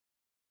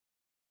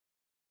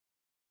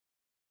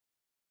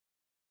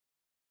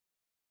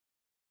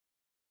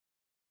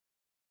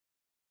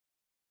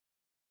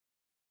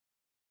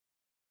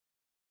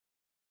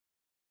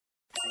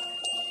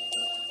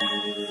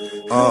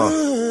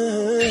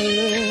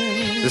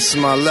This is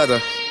my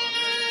letter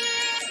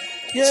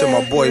to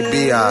my boy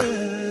B.I.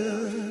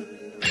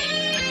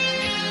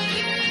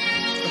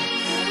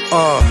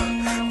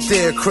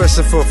 Dear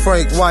Christopher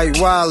Frank White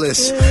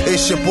Wallace,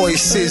 it's your boy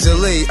Caesar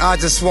Lee, I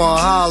just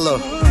wanna holler.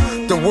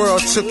 The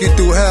world took you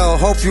through hell,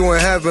 hope you in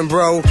heaven,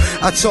 bro.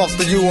 I talk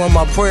to you on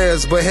my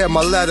prayers, but here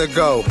my letter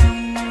go.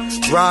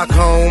 Rock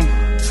home,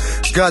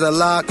 got a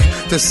lock,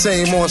 the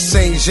same on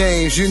St.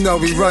 James, you know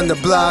we run the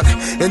block.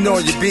 And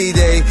on your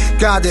B-Day,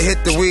 gotta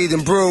hit the weed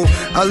and brew.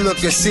 I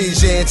look at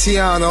CJ and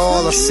Tiana,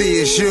 all I see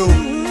is you.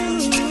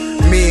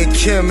 Me and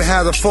Kim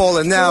had a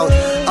falling out,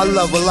 I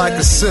love her like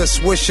a sis,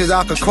 wish that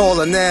I could call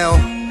her now.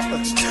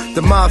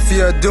 The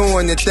mafia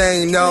doing the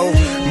thing, no.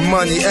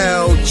 Money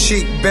L,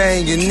 cheek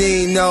bang, you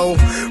need no.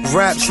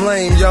 Rap's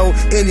lame, yo,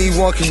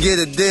 anyone can get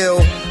a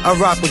deal. I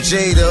rock with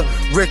Jada,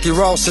 Ricky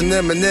Ross and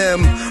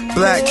Eminem.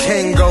 Black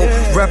Kango,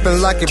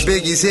 reppin' like a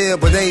Biggie's here,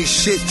 but ain't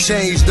shit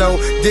changed though.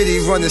 Did he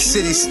run the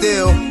city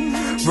still?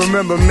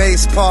 Remember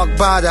Mace Park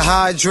by the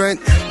hydrant?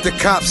 The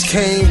cops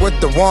came with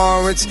the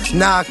warrants,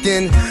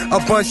 knocking. A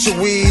bunch of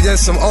weed and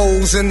some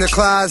O's in the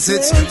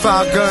closets.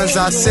 5 guns,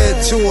 I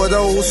said 2 of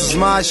those was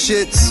my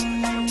shits.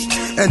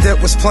 And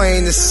it was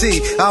plain to see,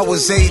 I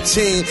was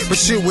 18,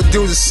 but you would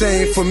do the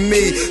same for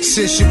me.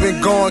 Since you've been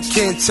gone,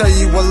 can't tell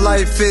you what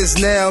life is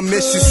now.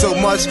 Miss you so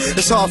much,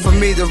 it's hard for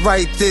me to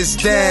write this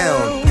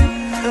down.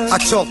 I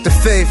talked to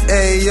Faith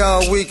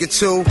a week or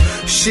 2.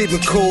 She been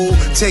cool,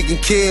 taking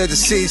care of the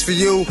seeds for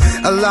you.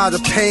 A lot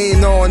of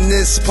pain on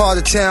this part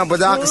of town,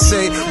 but I can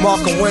say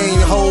Mark and Wayne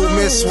hold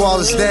Miss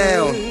Wallace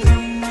down.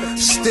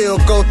 Still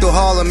go through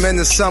Harlem in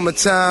the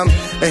summertime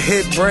and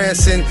hit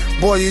Branson.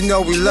 Boy, you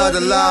know we love to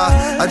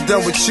lie. I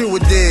done what you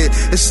did,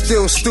 it's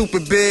still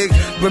stupid big.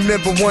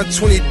 Remember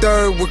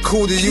 123rd where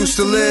Cooter used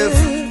to live?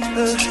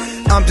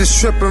 I'm just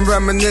tripping,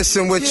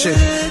 reminiscing with you.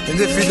 And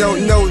if you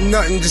don't know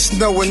nothing, just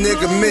know a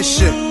nigga miss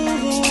you.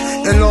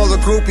 And all the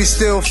groupies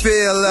still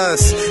feel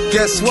us.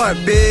 Guess what,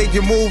 big?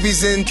 Your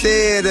movies in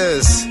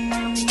theaters.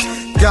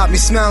 Got me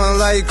smiling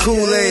like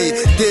Kool-Aid.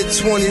 Did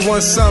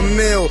 21-something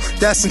mil,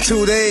 that's in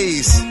 2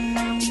 days.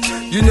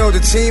 You know the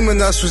team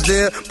and us was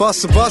there.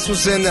 Busta Bus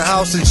was in the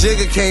house and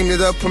Jigga came to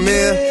the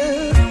premiere.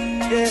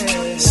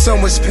 So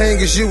much pain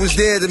cause you was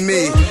there to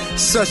me.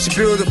 Such a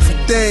beautiful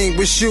thing,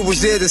 wish you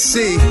was there to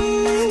see.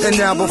 And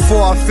now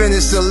before I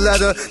finish the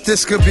letter,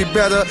 this could be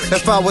better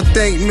if I would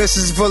thank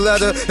Mrs.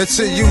 Valletta. And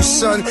to you,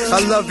 son, I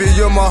love you,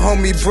 you're my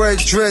homie,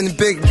 brethren,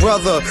 big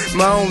brother,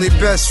 my only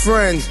best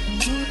friend.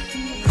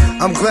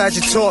 I'm glad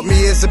you taught me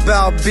it's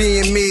about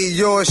being me,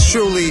 yours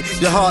truly,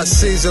 your heart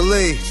Caesar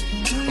Lee.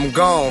 I'm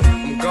gone,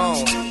 I'm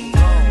gone.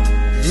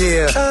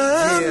 Yeah,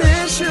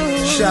 yeah.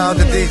 Shout out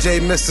to DJ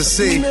Mr.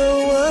 C.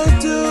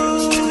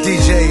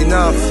 DJ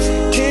Enough.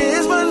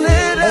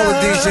 All the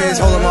DJs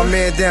holding my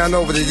man down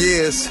over the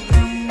years.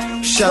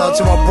 Shout out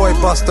to my boy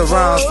Busta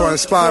Rhymes for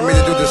inspiring me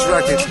to do this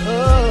record.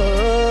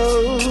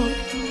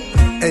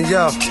 And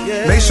yo,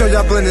 make sure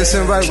y'all blend this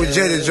in right with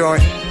Jada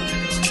Joint.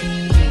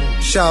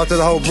 Shout out to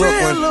the whole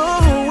Brooklyn.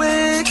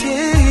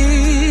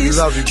 We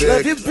love you,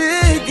 Big.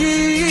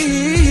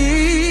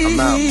 I'm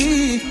out.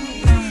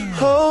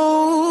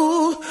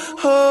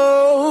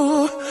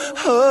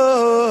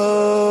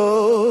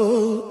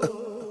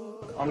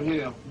 I'm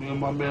here, me and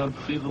my man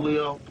Caesar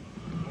Leo.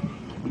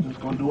 We just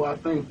gonna do our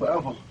thing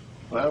forever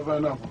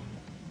and ever.